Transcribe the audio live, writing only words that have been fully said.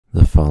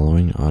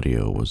following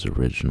audio was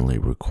originally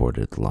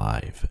recorded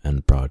live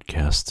and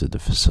broadcast to the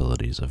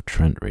facilities of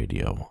Trent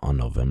Radio on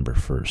November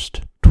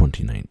 1st,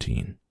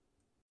 2019.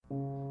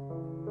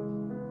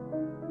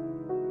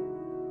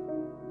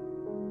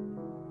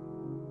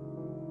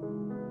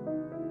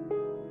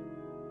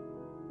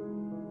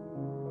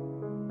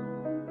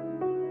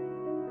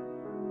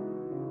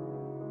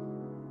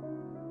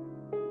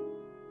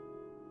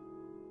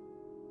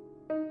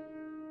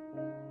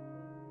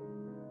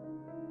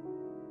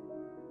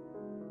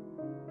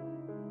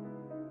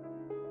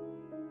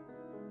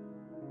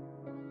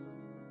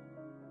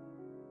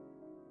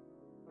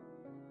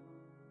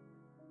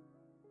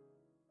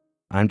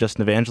 I'm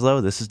Justin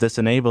Evangelo. This is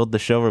Disenabled, the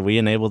show where we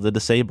enable the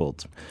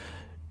disabled.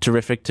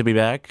 Terrific to be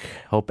back.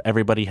 Hope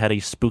everybody had a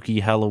spooky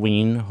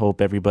Halloween.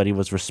 Hope everybody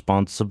was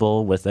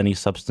responsible with any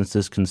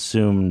substances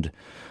consumed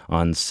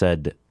on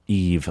said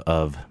eve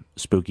of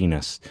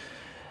spookiness.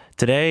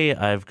 Today,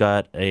 I've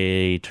got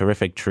a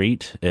terrific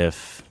treat,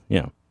 if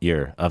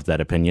you're of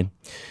that opinion.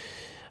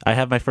 I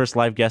have my first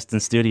live guest in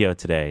studio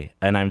today,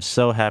 and I'm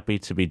so happy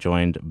to be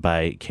joined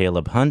by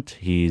Caleb Hunt.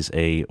 He's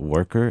a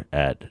worker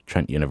at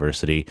Trent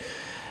University.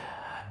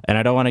 And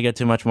I don't want to get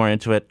too much more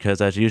into it because,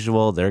 as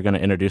usual, they're going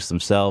to introduce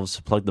themselves,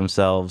 plug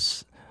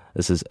themselves.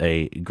 This is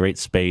a great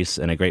space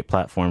and a great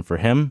platform for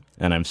him.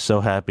 And I'm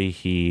so happy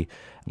he,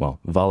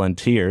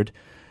 volunteered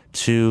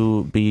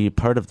to be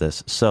part of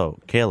this. So,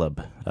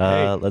 Caleb,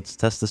 hey. Let's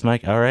test this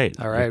mic. All right,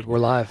 we're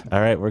live.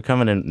 All right, we're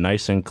coming in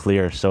nice and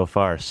clear so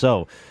far.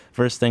 So,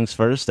 first things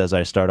first, as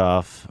I start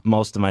off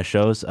most of my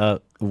shows,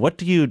 what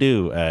do you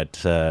do at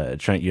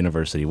Trent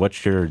University?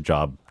 What's your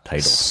job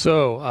title?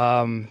 So,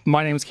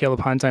 my name is Caleb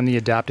Hunt. I'm the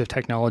Adaptive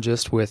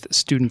Technologist with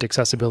Student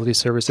Accessibility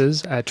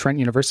Services at Trent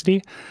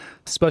University.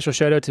 Special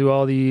shout out to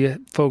all the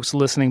folks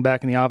listening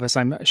back in the office.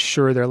 I'm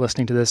sure they're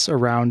listening to this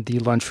around the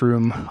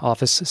lunchroom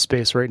office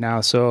space right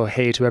now. So,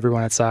 hey to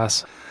everyone at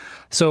SAS.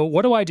 So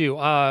what do I do?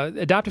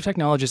 Adaptive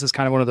Technologist is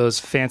kind of one of those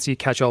fancy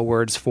catch-all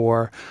words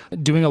for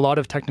doing a lot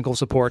of technical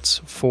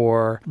supports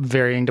for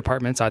varying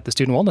departments at the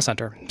Student Wellness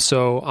Center.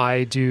 So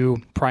I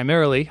do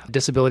primarily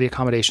disability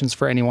accommodations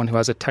for anyone who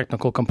has a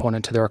technical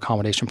component to their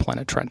accommodation plan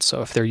at Trent.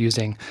 So if they're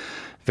using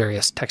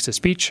various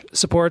text-to-speech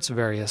supports,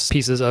 various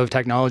pieces of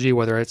technology,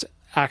 whether it's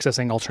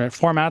accessing alternate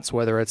formats,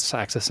 whether it's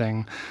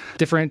accessing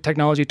different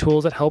technology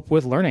tools that help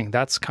with learning.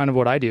 That's kind of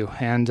what I do,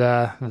 and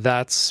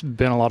that's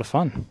been a lot of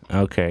fun.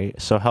 Okay,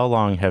 so how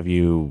long have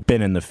you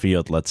been in the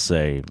field, let's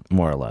say,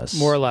 more or less?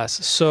 More or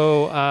less.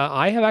 So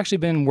I have actually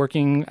been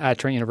working at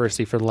Trent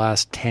University for the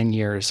last 10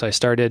 years. I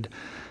started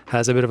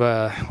as a bit of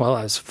a,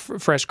 as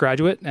fresh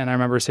graduate, and I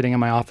remember sitting in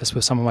my office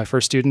with some of my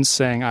first students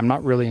saying, I'm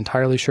not really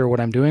entirely sure what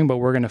I'm doing, but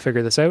we're going to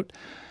figure this out.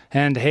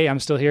 And hey, I'm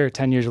still here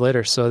 10 years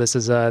later, so this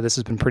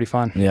has been pretty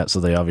fun. Yeah, so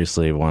they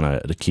obviously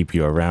want to keep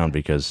you around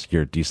because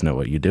you're decent at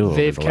what you do.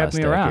 They've over the kept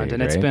me around, decade,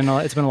 and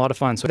right? it's been a lot of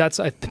fun. So that's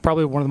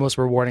probably one of the most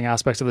rewarding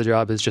aspects of the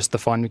job is just the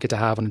fun we get to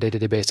have on a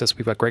day-to-day basis.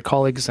 We've got great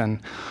colleagues, and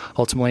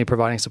ultimately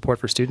providing support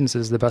for students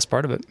is the best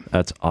part of it.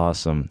 That's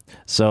awesome.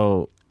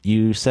 So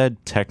you said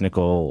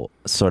technical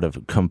sort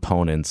of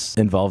components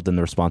involved in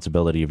the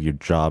responsibility of your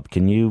job.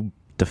 Can you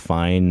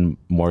define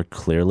more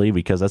clearly?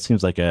 Because that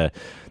seems like not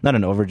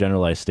an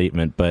overgeneralized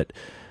statement, but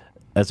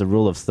as a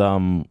rule of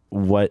thumb,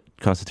 what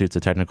constitutes a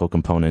technical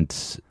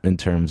component in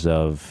terms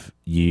of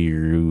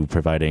you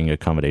providing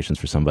accommodations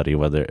for somebody?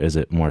 Whether is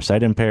it more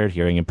sight impaired,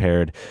 hearing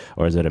impaired,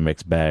 or is it a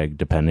mixed bag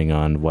depending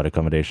on what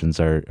accommodations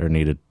are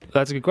needed?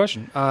 That's a good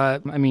question.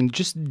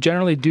 Just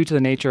generally due to the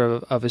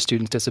nature of a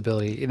student's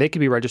disability, they could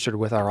be registered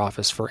with our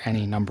office for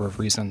any number of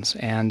reasons.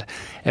 And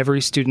every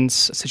student's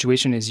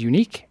situation is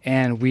unique,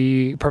 and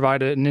we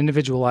provide an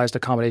individualized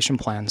accommodation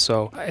plan.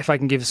 So if I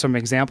can give some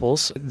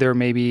examples, there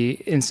may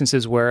be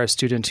instances where a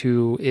student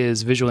who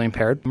is visually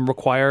impaired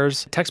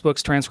requires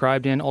textbooks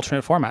transcribed in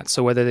alternate formats.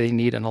 So whether they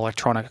need an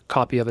electronic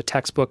copy of a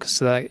textbook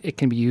so that it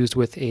can be used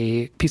with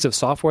a piece of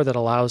software that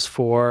allows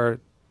for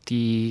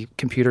the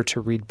computer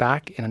to read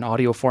back in an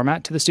audio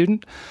format to the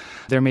student.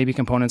 There may be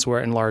components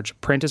where enlarged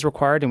print is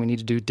required and we need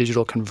to do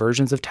digital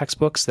conversions of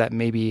textbooks that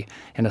may be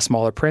in a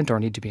smaller print or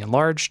need to be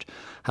enlarged.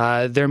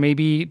 There may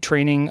be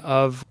training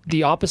of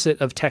the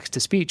opposite of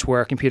text-to-speech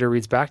where a computer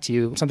reads back to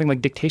you, something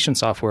like dictation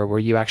software where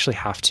you actually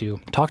have to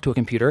talk to a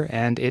computer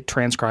and it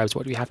transcribes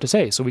what you have to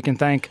say. So we can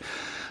thank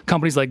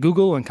companies like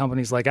Google and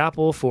companies like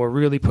Apple for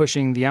really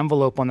pushing the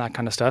envelope on that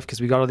kind of stuff because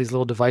we got all these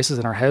little devices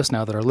in our house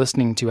now that are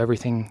listening to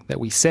everything that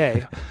we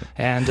say.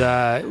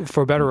 And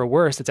for better or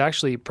worse, it's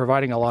actually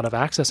providing a lot of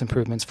access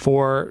improvements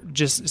for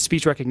just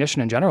speech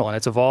recognition in general. And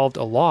it's evolved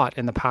a lot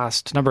in the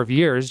past number of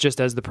years,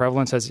 just as the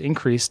prevalence has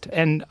increased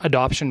and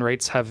adoption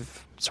rates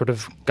have sort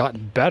of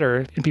gotten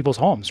better in people's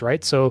homes,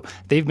 right? So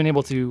they've been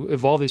able to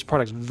evolve these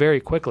products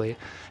very quickly.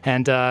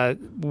 And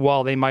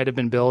while they might have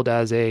been billed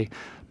as a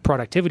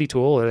productivity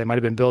tool, or they might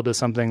have been billed as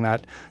something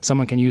that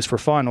someone can use for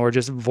fun or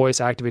just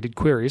voice-activated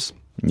queries,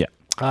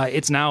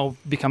 it's now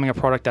becoming a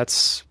product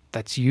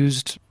that's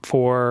used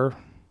for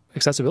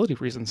accessibility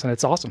reasons, and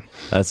it's awesome.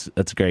 That's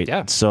great.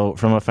 Yeah. So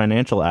from a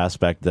financial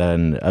aspect,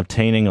 then,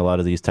 obtaining a lot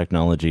of these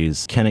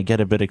technologies, can it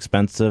get a bit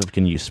expensive?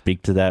 Can you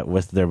speak to that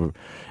with their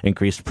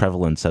increased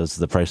prevalence? Has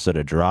the price sort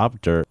of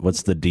dropped, or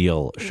what's the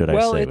deal, should I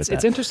say, with that? Well,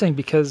 it's interesting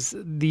because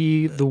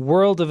the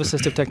world of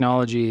assistive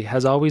technology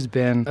has always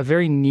been a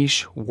very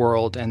niche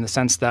world in the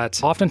sense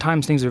that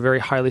oftentimes things are very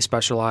highly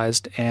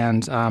specialized,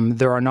 and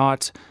there are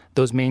not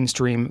those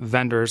mainstream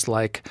vendors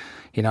like,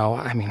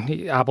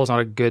 Apple's not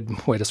a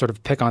good way to sort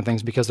of pick on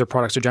things because their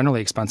products are generally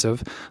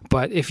expensive.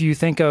 But if you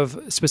think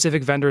of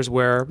specific vendors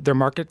where their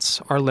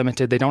markets are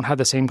limited, they don't have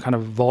the same kind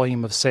of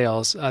volume of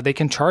sales, they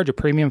can charge a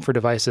premium for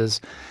devices.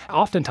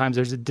 Oftentimes,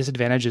 there's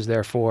disadvantages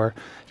there for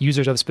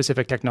users of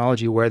specific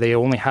technology where they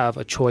only have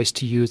a choice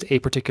to use a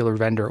particular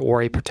vendor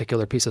or a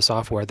particular piece of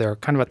software. They're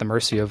kind of at the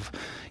mercy of,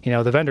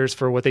 the vendors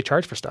for what they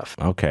charge for stuff.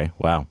 Okay,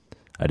 wow.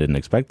 I didn't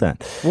expect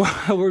that.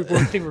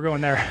 I think we're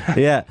going there.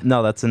 Yeah,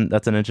 no, that's an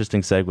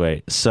interesting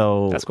segue.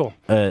 So that's cool.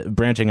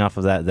 Branching off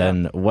of that,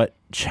 then, what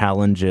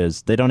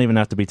challenges, they don't even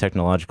have to be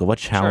technological, what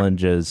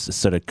challenges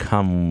sort of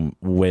come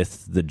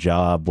with the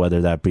job, whether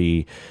that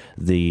be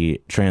the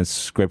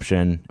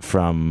transcription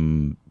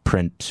from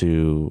print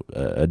to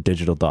a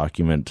digital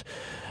document,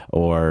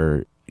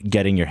 or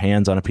getting your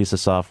hands on a piece of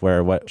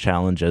software? What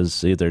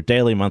challenges, either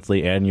daily,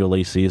 monthly,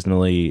 annually,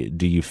 seasonally,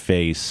 do you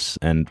face,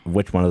 and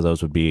which one of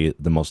those would be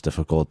the most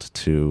difficult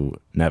to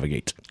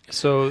navigate?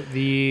 So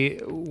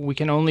we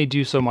can only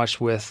do so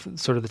much with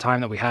sort of the time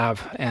that we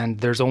have,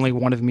 and there's only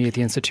one of me at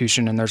the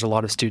institution, and there's a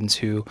lot of students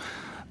who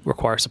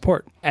require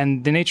support.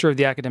 And the nature of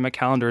the academic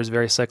calendar is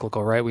very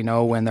cyclical, right? We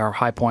know when there are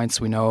high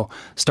points. We know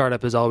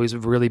startup is always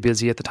really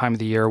busy at the time of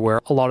the year where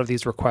a lot of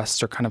these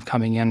requests are kind of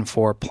coming in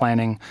for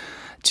planning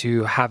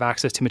to have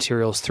access to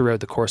materials throughout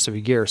the course of a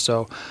year.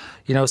 So,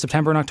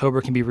 September and October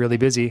can be really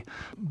busy,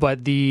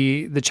 but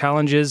the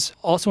challenges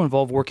also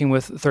involve working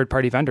with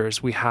third-party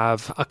vendors. We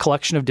have a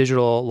collection of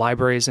digital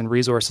libraries and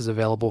resources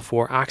available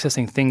for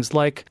accessing things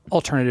like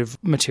alternative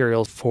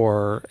materials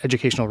for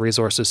educational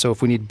resources. So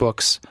if we need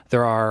books,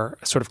 there are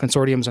sort of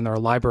consortiums and there are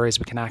libraries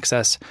we can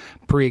access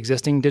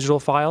pre-existing digital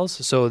files.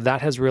 So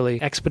that has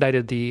really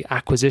expedited the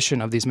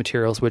acquisition of these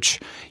materials, which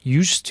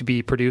used to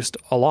be produced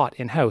a lot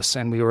in-house,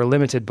 and we were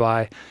limited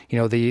by,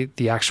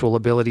 the actual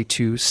ability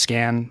to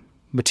scan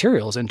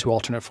materials into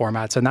alternate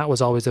formats. And that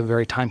was always a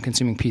very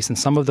time-consuming piece. And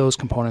some of those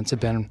components have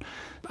been,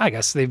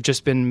 they've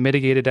just been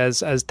mitigated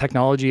as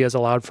technology has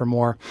allowed for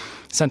more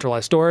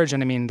centralized storage.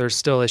 And there's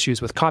still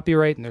issues with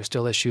copyright, and there's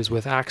still issues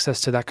with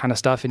access to that kind of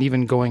stuff. And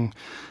even going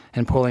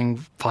and pulling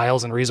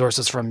files and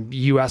resources from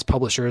U.S.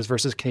 publishers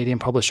versus Canadian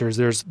publishers,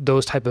 there's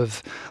those type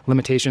of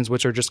limitations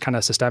which are just kind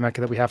of systemic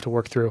that we have to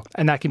work through.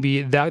 And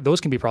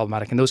those can be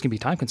problematic, and those can be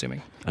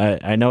time-consuming.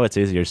 I know it's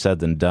easier said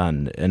than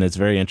done, and it's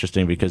very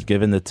interesting because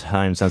given the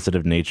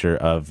time-sensitive nature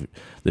of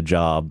the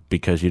job,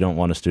 because you don't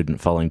want a student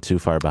falling too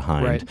far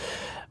behind, right.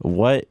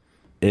 What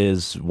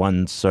is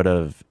one sort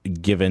of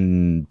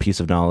given piece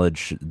of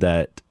knowledge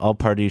that all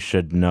parties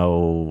should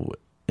know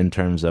in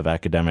terms of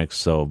academics,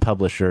 so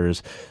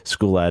publishers,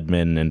 school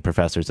admin, and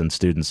professors and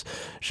students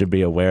should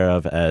be aware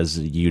of as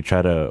you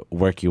try to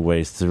work your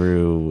way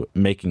through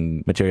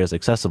making materials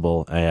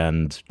accessible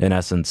and, in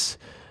essence,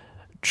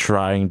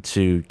 trying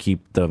to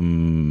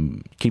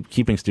keeping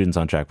students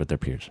on track with their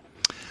peers?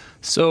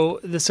 So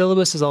the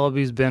syllabus has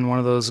always been one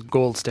of those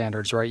gold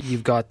standards, right?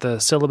 You've got the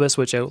syllabus,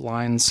 which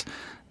outlines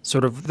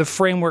sort of the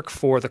framework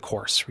for the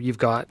course. You've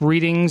got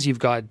readings, you've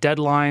got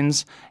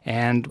deadlines,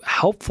 and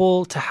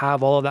helpful to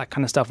have all of that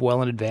kind of stuff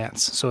well in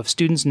advance. So if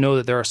students know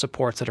that there are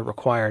supports that are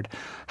required,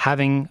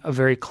 having a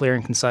very clear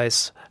and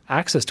concise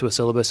access to a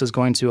syllabus is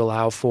going to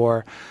allow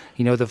for,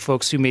 the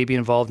folks who may be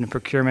involved in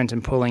procurement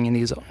and pulling in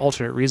these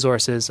alternate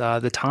resources,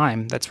 the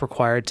time that's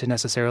required to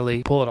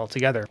necessarily pull it all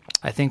together.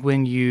 I think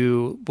when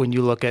you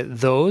look at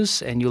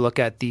those and you look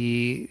at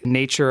the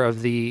nature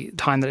of the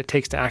time that it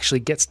takes to actually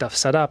get stuff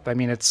set up,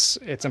 it's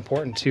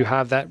important to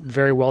have that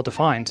very well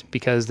defined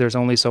because there's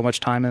only so much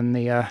time in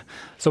the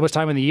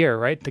year,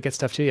 right, to get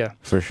stuff to you.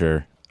 For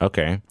sure.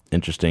 Okay.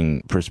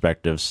 Interesting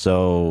perspective.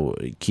 So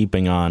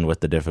keeping on with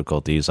the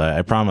difficulties,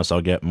 I promise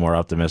I'll get more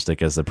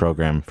optimistic as the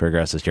program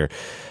progresses here.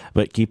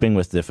 But keeping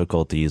with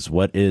difficulties,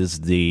 what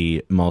is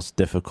the most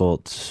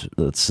difficult,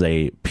 let's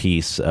say,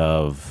 piece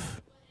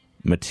of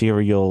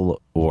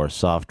material or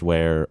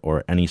software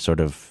or any sort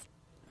of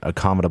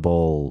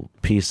accommodable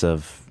piece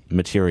of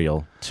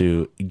material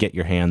to get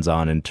your hands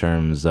on in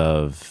terms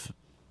of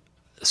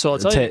So I'll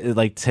tell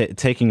you,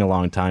 taking a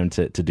long time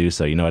to do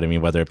so, you know what I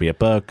mean? Whether it be a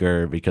book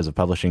or because of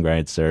publishing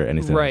rights or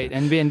anything. Right,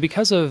 like that. And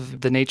because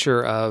of the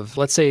nature of,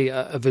 let's say,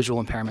 a visual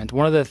impairment,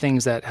 one of the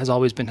things that has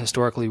always been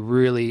historically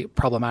really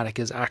problematic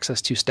is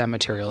access to STEM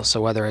materials.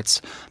 So whether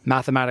it's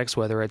mathematics,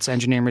 whether it's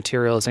engineering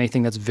materials,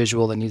 anything that's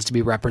visual that needs to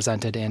be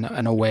represented in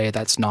a way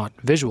that's not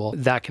visual,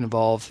 that can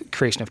involve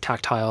creation of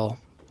tactile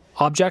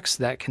objects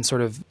that can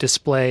sort of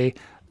display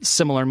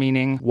similar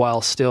meaning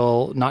while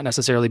still not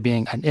necessarily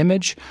being an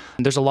image.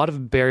 There's a lot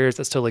of barriers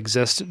that still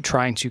exist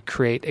trying to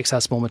create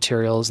accessible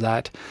materials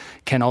that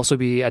can also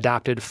be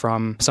adapted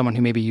from someone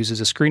who maybe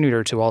uses a screen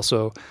reader to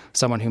also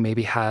someone who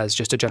maybe has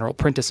just a general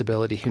print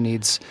disability who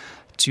needs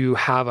to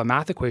have a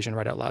math equation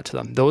read out loud to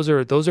them. Those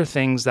are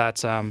things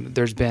that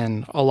there's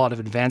been a lot of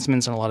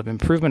advancements and a lot of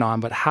improvement on,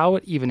 but how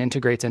it even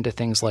integrates into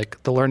things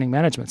like the learning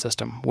management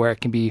system, where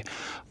it can be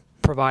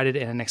provided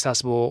in an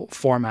accessible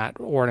format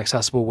or an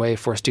accessible way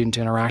for a student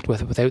to interact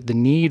with without the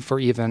need for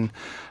even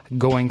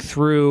going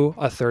through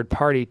a third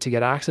party to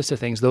get access to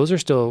things. Those are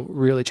still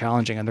really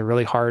challenging, and they're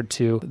really hard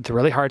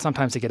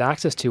sometimes to get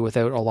access to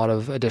without a lot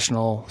of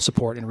additional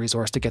support and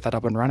resource to get that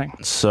up and running.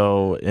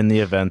 So in the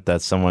event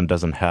that someone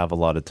doesn't have a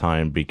lot of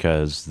time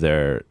because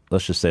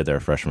let's just say they're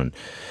a freshman,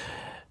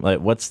 like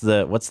what's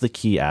the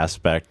key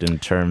aspect in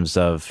terms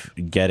of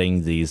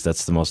getting these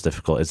that's the most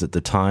difficult? Is it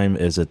the time?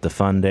 Is it the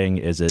funding?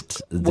 Is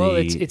it the... Well,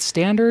 it's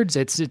standards.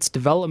 It's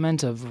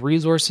development of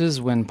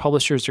resources. When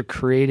publishers are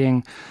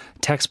creating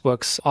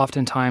textbooks,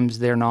 oftentimes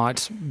they're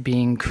not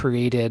being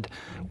created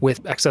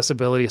with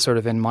accessibility sort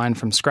of in mind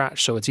from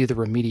scratch. So it's either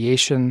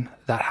remediation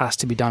that has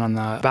to be done on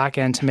the back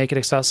end to make it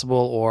accessible,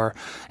 or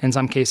in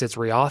some case it's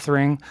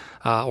reauthoring,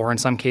 or in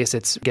some case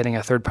it's getting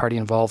a third party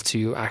involved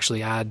to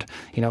actually add,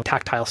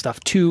 tactile stuff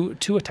to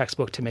a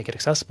textbook to make it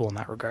accessible in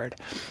that regard.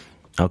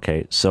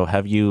 Okay, so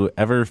have you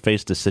ever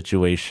faced a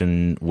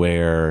situation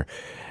where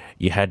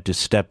you had to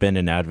step in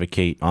and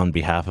advocate on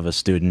behalf of a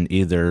student,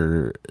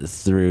 either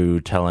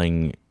through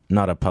telling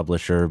not a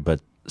publisher,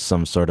 but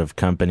some sort of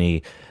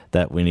company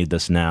that we need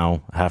this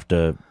now, have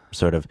to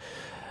sort of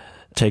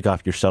take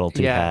off your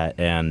subtlety hat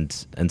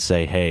and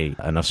say, hey,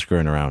 enough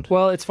screwing around?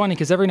 Well, it's funny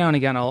because every now and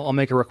again I'll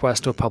make a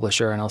request to a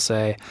publisher and I'll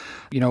say,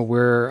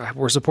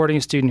 we're supporting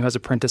a student who has a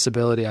print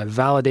disability. I've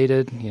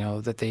validated,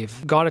 that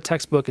they've got a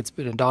textbook, it's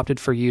been adopted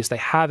for use, they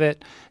have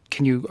it.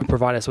 Can you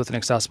provide us with an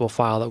accessible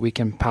file that we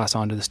can pass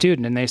on to the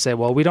student? And they say,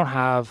 well, we don't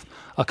have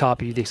a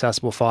copy of the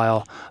accessible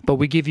file, but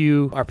we give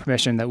you our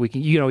permission that we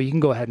can, you can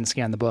go ahead and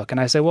scan the book. And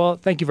I say, well,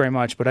 thank you very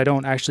much, but I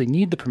don't actually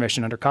need the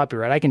permission under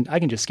copyright. I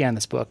can just scan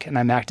this book, and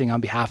I'm acting on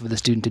behalf of the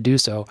student to do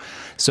so.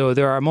 So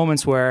there are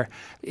moments where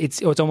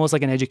it's almost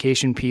like an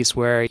education piece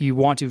where you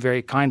want to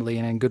very kindly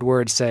and in good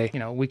words say,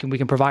 we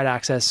can provide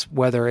access,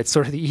 whether it's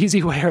sort of the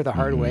easy way or the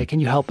hard way. Can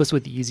you help us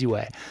with the easy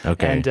way?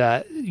 Okay. And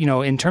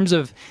in terms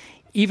of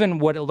even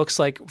what it looks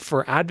like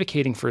for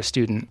advocating for a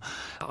student,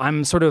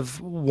 I'm sort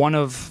of one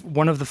of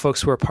the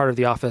folks who are part of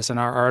the office, and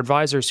our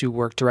advisors who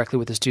work directly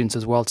with the students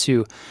as well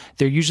too.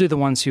 They're usually the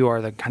ones who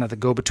are the kind of the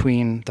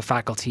go-between the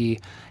faculty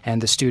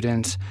and the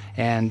student,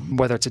 and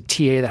whether it's a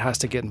TA that has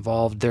to get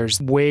involved,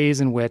 there's ways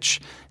in which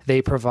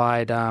they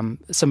provide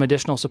some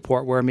additional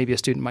support where maybe a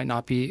student might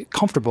not be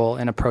comfortable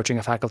in approaching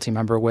a faculty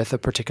member with a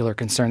particular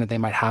concern that they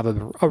might have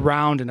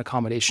around an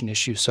accommodation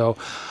issue. So,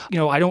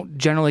 I don't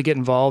generally get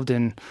involved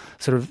in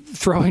sort of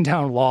throwing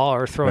down law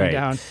or throwing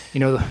down,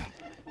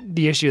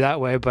 the issue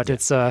that way. But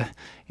it's,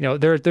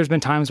 there's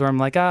been times where I'm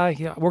like,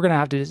 we're going to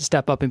have to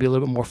step up and be a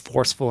little bit more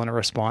forceful in a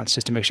response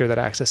just to make sure that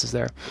access is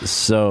there.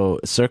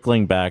 So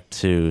circling back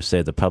to,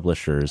 say, the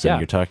publishers, and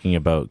you're talking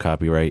about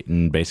copyright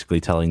and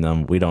basically telling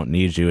them we don't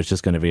need you. It's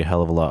just going to be a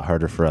hell of a lot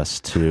harder for us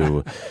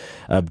to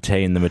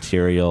obtain the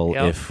material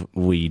if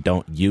we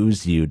don't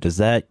use you. Does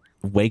that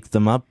wake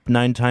them up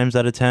 9 times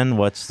out of 10?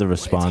 What's the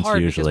response it's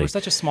hard usually? Because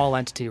we're such a small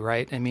entity,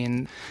 right? I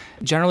mean,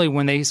 generally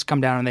when they come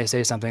down and they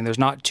say something, there's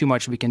not too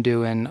much we can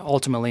do. And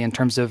ultimately, in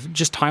terms of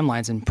just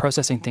timelines and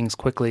processing things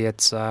quickly,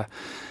 it's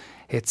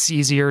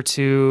easier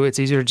to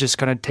just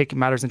kind of take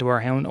matters into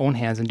our own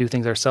hands and do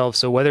things ourselves.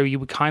 So whether you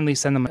would kindly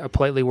send them a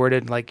politely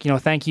worded, like,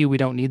 thank you, we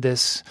don't need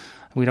this.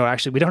 We don't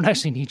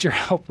actually need your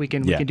help. We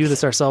can do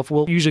this ourselves.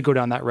 We'll usually go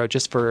down that road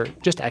just to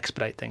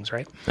expedite things,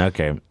 right?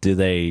 Okay. Do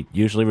they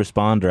usually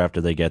respond, or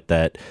after they get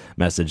that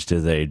message, do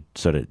they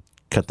sort of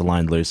cut the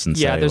line loose and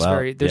say,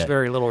 there's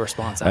very little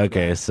response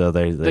after that. So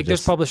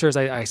there's publishers,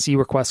 I see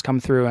requests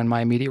come through, and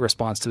my immediate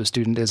response to a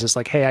student is just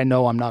like, hey, I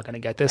know I'm not going to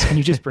get this. Can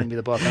you just bring me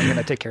the book? I'm going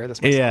to take care of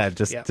this myself.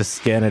 Just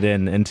scan it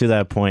in. And to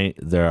that point,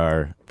 there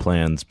are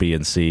plans B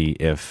and C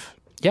if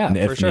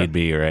need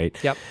be, right?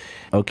 Yep.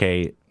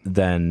 Okay,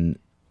 then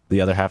the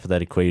other half of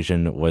that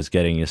equation was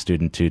getting a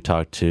student to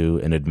talk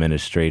to an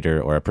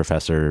administrator or a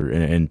professor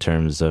in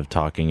terms of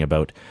talking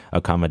about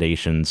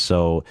accommodations.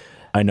 So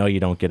I know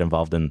you don't get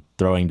involved in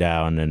throwing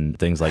down and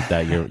things like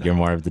that. You're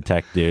more of the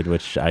tech dude,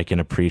 which I can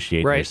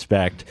appreciate and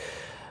respect.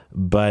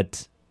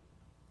 But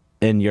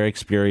in your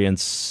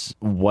experience,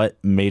 what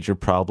major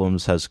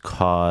problems has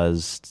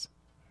caused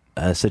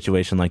a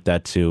situation like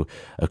that to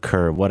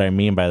occur? What I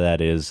mean by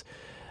that is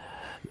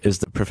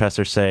the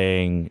professor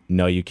saying,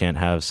 no, you can't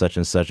have such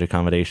and such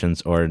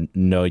accommodations, or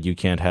no, you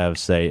can't have,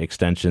 say,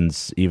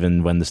 extensions,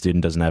 even when the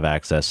student doesn't have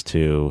access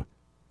to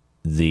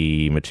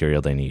the material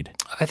they need?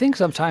 I think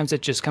sometimes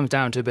it just comes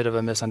down to a bit of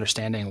a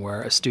misunderstanding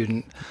where a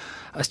student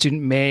a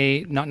student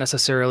may not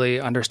necessarily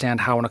understand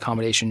how an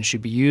accommodation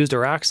should be used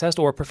or accessed,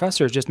 or a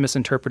professor is just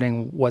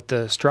misinterpreting what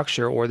the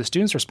structure or the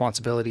student's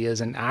responsibility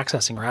is in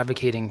accessing or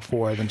advocating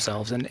for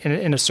themselves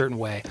in a certain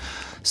way.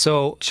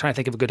 So trying to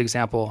think of a good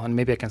example, and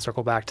maybe I can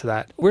circle back to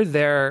that. We're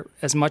there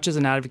as much as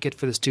an advocate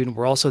for the student.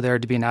 We're also there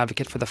to be an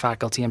advocate for the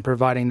faculty and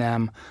providing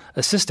them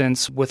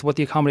assistance with what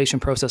the accommodation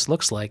process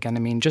looks like. And I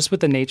mean, just with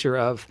the nature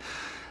of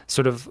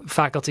sort of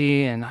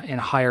faculty in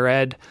higher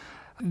ed,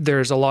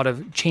 there's a lot of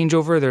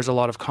changeover. There's a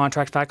lot of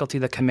contract faculty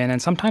that come in,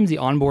 and sometimes the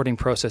onboarding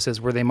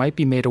processes where they might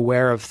be made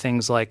aware of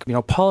things like,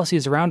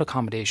 policies around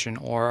accommodation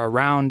or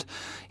around,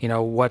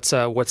 what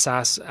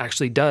SAS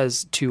actually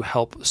does to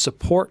help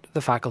support the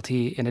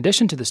faculty in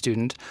addition to the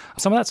student.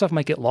 Some of that stuff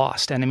might get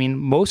lost. And I mean,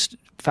 most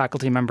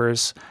faculty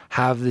members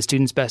have the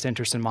student's best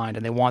interest in mind,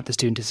 and they want the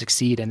student to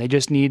succeed, and they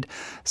just need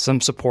some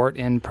support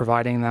in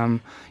providing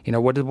them,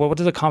 what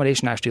does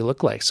accommodation actually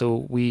look like?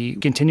 So we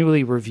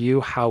continually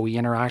review how we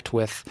interact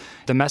with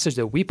the message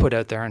that we put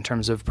out there in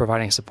terms of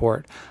providing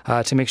support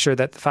to make sure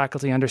that the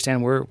faculty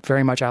understand we're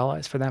very much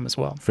allies for them as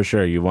well. For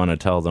sure. You want to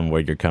tell them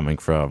where you're coming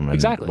from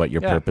and what your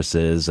purpose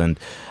is. And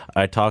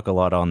I talk a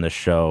lot on this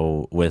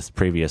show with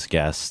previous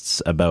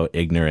guests about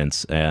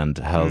ignorance and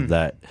how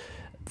that,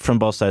 from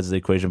both sides of the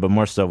equation, but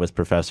more so with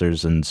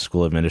professors and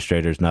school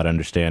administrators not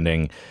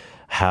understanding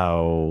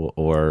how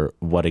or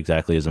what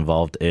exactly is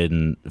involved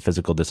in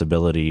physical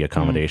disability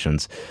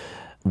accommodations,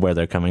 where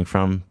they're coming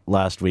from.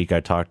 Last week, I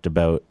talked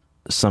about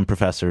some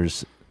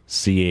professors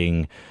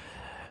seeing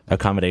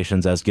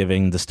accommodations as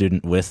giving the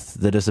student with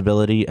the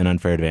disability an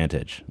unfair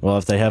advantage. Well,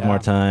 if they have more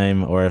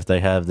time or if they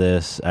have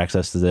this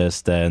access to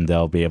this, then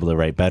they'll be able to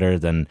write better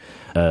than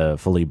a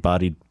fully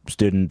bodied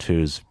student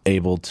who's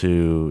able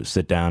to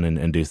sit down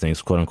and do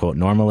things, quote unquote,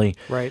 normally.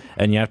 Right.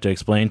 And you have to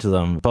explain to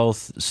them,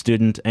 both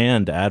student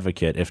and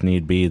advocate, if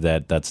need be,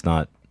 that that's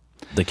not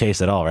the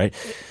case at all, right?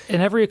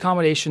 And every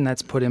accommodation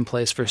that's put in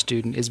place for a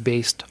student is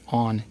based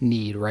on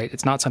need, right?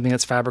 It's not something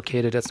that's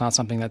fabricated. It's not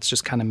something that's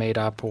just kind of made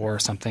up or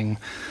something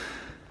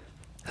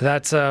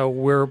that's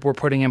we're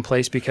putting in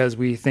place because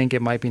we think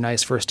it might be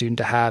nice for a student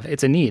to have.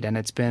 It's a need, and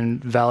it's been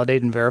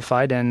validated and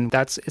verified, and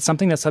it's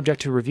something that's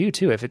subject to review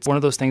too. If it's one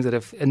of those things that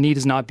if a need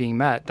is not being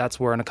met, that's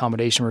where an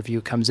accommodation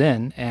review comes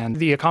in. And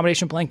the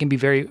accommodation plan can be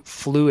very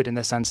fluid in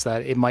the sense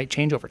that it might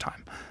change over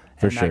time.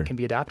 And that can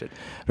be adapted.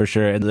 For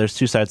sure. And there's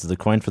two sides of the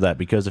coin for that,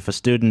 because if a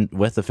student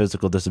with a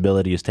physical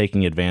disability is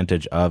taking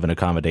advantage of an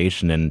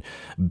accommodation and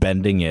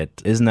bending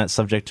it, isn't that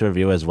subject to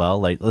review as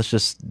well? Like, let's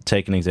just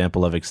take an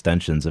example of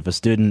extensions.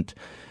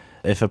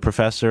 If a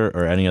professor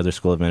or any other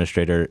school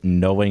administrator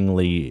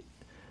knowingly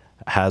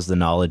has the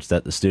knowledge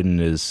that the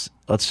student is,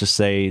 let's just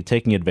say,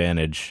 taking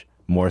advantage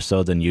more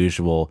so than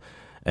usual,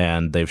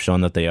 and they've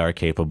shown that they are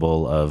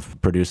capable of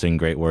producing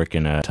great work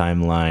in a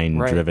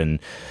timeline-driven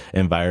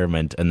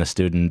environment, and the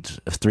student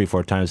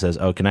 3-4 times says,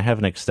 "Oh, can I have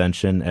an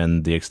extension?"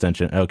 And the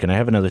extension, "Oh, can I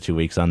have another 2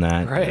 weeks on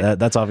that?" Right.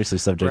 That's obviously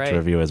subject to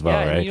review as well,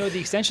 right? And, the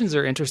extensions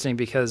are interesting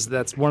because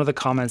that's one of the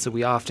comments that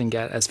we often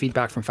get as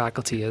feedback from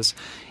faculty is,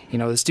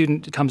 the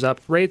student comes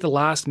up right at the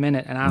last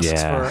minute and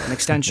asks for an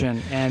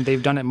extension, and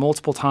they've done it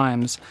multiple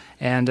times.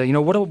 And,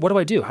 what do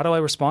I do? How do I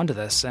respond to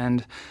this?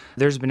 And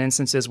there's been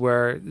instances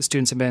where the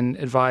students have been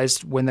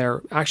advised when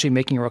they're actually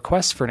making a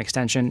request for an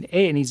extension,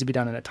 it needs to be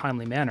done in a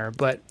timely manner,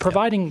 but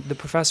providing the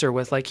professor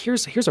with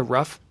here's a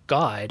rough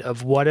guide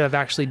of what I've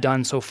actually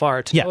done so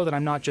far to know that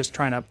I'm not just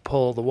trying to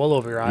pull the wool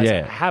over your eyes.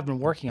 I have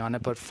been working on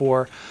it, but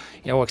for,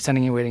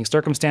 extending and waiting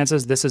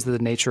circumstances, this is the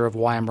nature of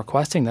why I'm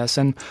requesting this.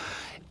 And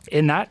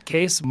in that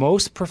case,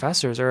 most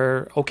professors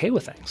are okay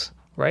with things,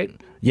 right?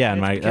 Yeah,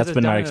 and that's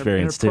been my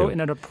experience too. In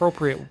an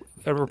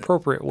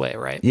appropriate way,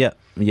 right?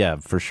 Yeah,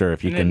 for sure.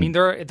 If you can, I mean,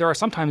 there are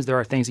sometimes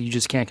things that you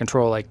just can't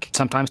control. Like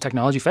sometimes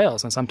technology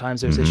fails, and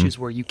sometimes there's issues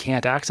where you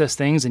can't access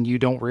things, and you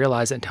don't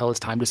realize it until it's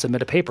time to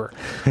submit a paper,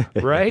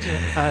 right?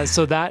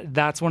 So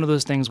that's one of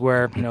those things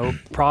where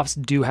profs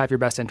do have your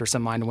best interest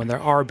in mind. And when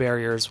there are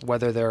barriers,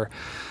 whether they're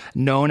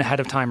known ahead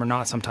of time or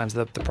not, sometimes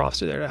the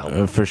profs are there to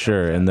help. For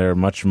sure, and they're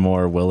much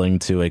more willing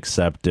to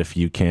accept if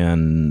you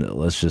can,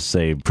 let's just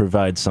say,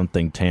 provide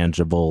something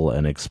tangible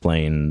and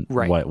explain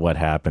what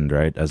happened,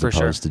 right? As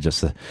opposed to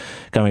just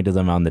coming to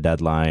them on the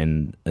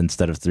deadline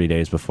instead of 3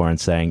 days before and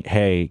saying,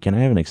 "Hey, can I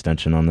have an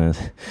extension on this?"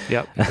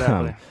 Yep,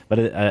 exactly. But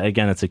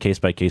again, it's a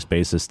case-by-case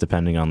basis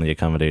depending on the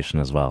accommodation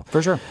as well.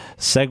 For sure.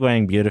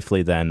 Segueing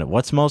beautifully then,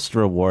 what's most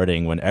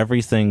rewarding when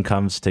everything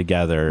comes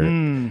together?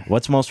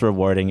 What's most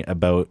rewarding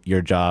about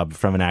your job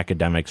from an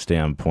academic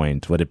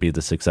standpoint? Would it be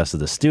the success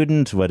of the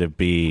student? Would it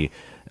be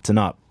to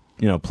not,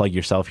 plug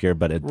yourself here,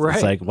 but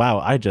it's like, wow,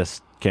 I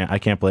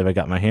can't believe I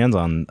got my hands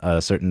on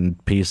a certain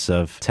piece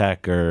of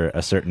tech or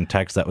a certain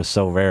text that was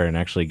so rare and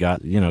actually got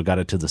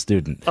it to the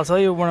student. I'll tell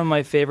you, one of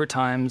my favorite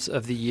times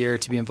of the year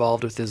to be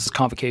involved with is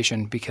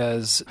convocation,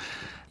 because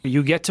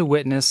You get to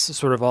witness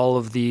sort of all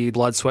of the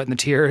blood, sweat, and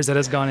the tears that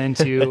has gone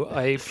into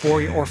a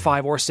 4 or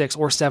 5 or 6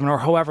 or 7 or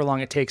however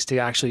long it takes to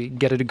actually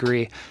get a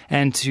degree,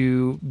 and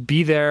to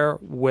be there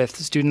with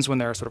students when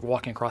they're sort of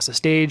walking across the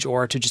stage,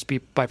 or to just be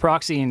by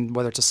proxy, and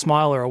whether it's a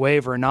smile or a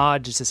wave or a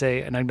nod, just to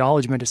say an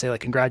acknowledgement, to say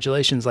like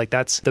congratulations, like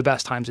that's the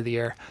best times of the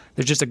year.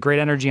 There's just a great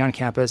energy on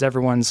campus.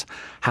 Everyone's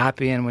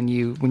happy, and when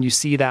you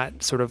see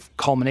that sort of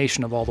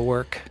culmination of all the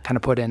work kind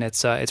of put in,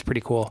 it's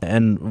pretty cool.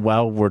 And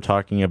while we're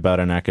talking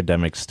about an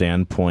academic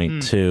standpoint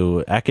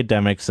too,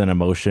 academics and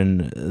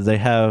emotion, they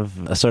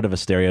have a sort of a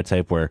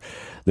stereotype where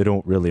they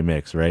don't really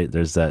mix, right?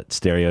 There's that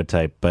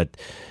stereotype, but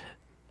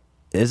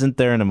isn't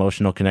there an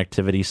emotional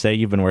connectivity? Say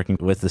you've been working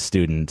with a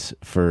student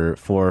for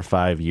 4 or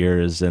 5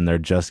 years and they're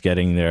just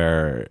getting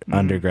their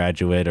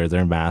undergraduate or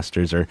their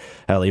master's or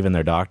hell, even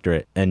their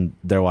doctorate, and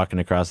they're walking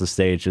across the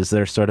stage. Is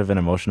there sort of an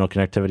emotional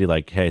connectivity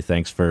like, hey,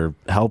 thanks for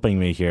helping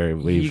me here.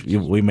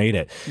 We made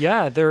it.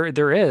 Yeah,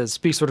 there is.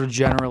 Speak sort of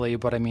generally,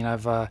 but I mean,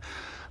 I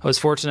was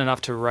fortunate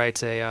enough to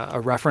write a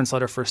reference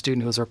letter for a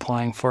student who was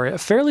applying for a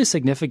fairly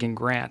significant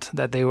grant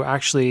that they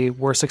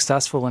were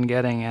successful in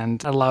getting,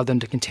 and allowed them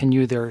to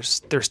continue their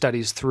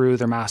studies through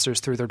their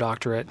master's, through their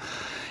doctorate.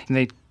 And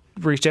they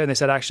reached out and they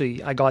said,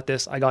 actually, I got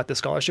this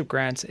scholarship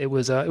grant. It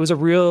was a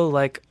real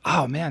like,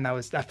 oh man,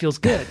 that feels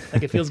good.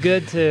 Like it feels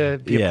good to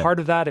be a part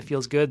of that. It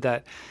feels good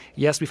that,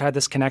 yes, we've had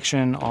this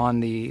connection on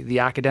the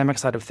academic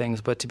side of things,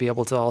 but to be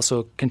able to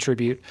also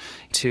contribute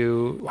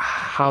to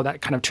how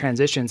that kind of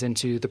transitions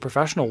into the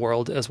professional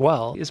world as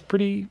well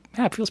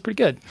it feels pretty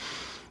good.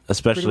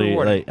 Especially,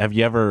 like, have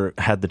you ever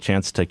had the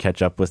chance to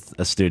catch up with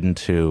a student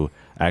who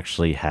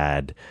actually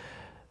had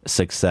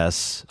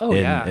success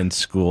in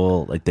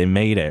school, like they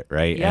made it,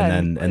 right? Yeah,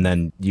 and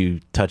then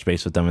you touch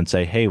base with them and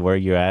say, hey, where are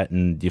you at?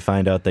 And you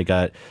find out they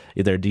got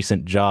either a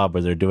decent job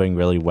or they're doing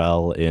really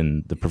well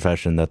in the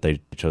profession that they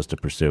chose to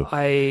pursue.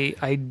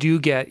 I do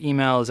get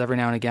emails every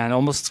now and again,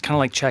 almost kind of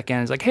like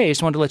check-ins, like, hey, I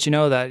just wanted to let you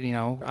know that,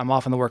 I'm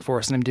off in the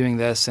workforce and I'm doing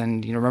this,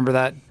 and remember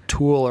that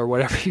tool or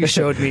whatever you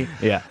showed me.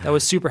 Yeah, that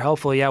was super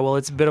helpful. Yeah, well,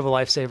 it's a bit of a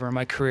lifesaver in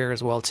my career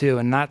as well too,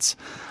 and that's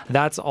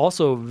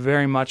also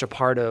very much a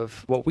part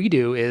of what we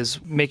do,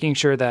 is making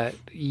sure that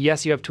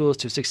yes, you have tools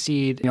to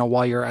succeed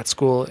while you're at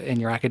school in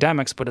your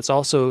academics, but it's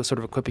also sort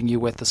of equipping you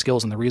with the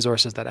skills and the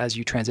resources that as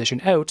you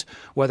transition out,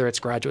 whether it's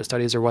graduate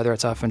studies or whether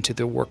it's off into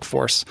the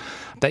workforce,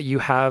 that you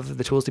have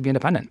the tools to be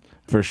independent.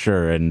 For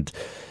sure. And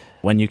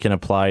when you can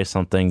apply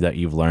something that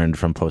you've learned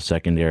from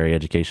post-secondary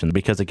education,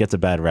 because it gets a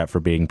bad rep for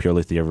being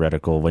purely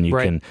theoretical, when you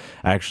can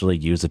actually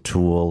use a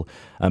tool,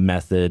 a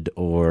method,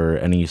 or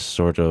any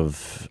sort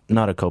of,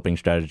 not a coping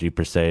strategy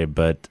per se,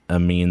 but a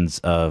means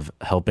of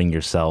helping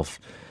yourself,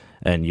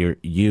 and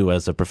you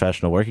as a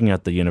professional working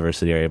at the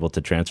university are able to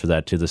transfer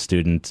that to the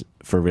student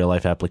for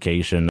real-life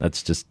application.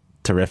 That's just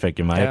terrific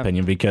in my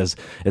opinion, because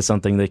it's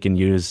something they can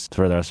use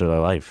for the rest of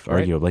their life,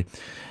 arguably.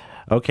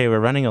 Okay, we're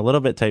running a little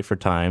bit tight for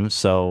time,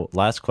 so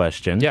last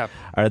question. Yeah.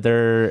 Are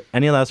there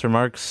any last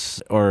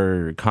remarks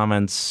or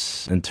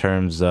comments in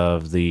terms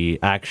of the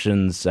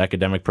actions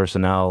academic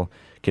personnel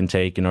can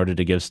take in order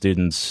to give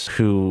students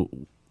who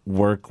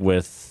work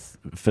with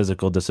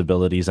physical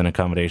disabilities and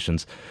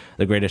accommodations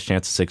the greatest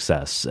chance of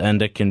success?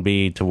 And it can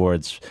be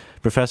towards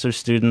professors,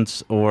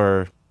 students,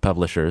 or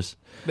publishers.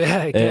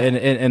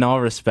 In all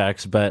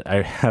respects, but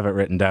I have it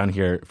written down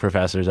here,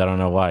 professors. I don't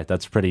know why.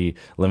 That's pretty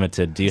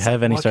limited. Do you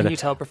have any What can you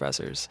tell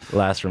professors?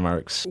 Last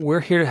remarks? We're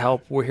here to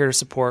help. We're here to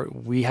support.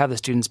 We have the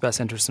students' best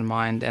interests in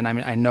mind. And I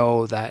mean, I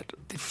know that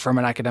from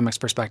an academics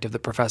perspective, the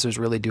professors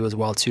really do as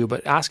well too.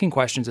 But asking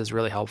questions is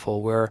really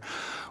helpful.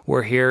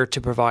 We're here to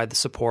provide the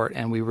support,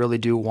 and we really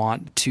do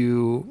want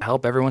to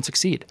help everyone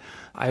succeed.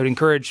 I would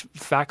encourage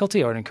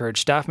faculty, I would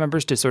encourage staff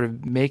members to sort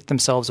of make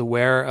themselves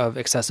aware of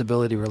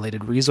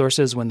accessibility-related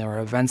resources when there are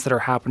events that are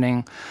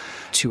happening,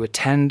 to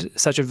attend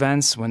such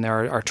events when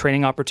there are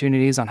training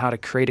opportunities on how to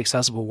create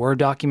accessible Word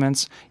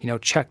documents.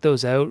 Check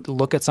those out.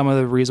 Look at some of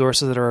the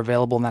resources that are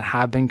available and that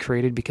have been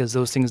created, because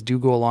those things do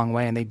go a long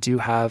way and they do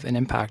have an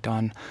impact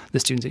on the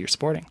students that you're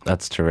supporting.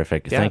 That's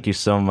terrific. Yeah. Thank you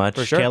so much.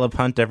 For sure. Caleb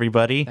Hunt,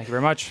 everybody. Thank you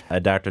very much.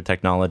 Adaptive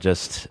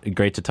Technologist.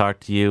 Great to talk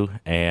to you,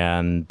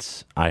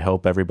 and I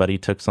hope everybody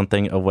took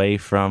something away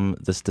from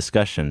this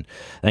discussion.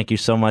 Thank you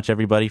so much,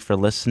 everybody, for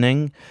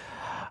listening.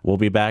 We'll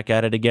be back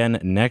at it again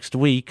next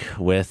week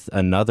with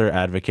another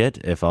advocate,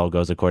 if all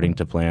goes according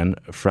to plan,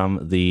 from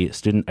the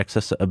Student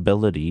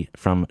Accessibility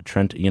from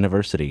Trent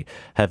University.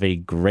 Have a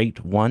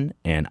great one,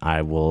 and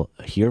I will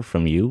hear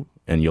from you,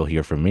 and you'll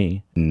hear from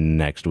me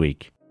next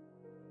week.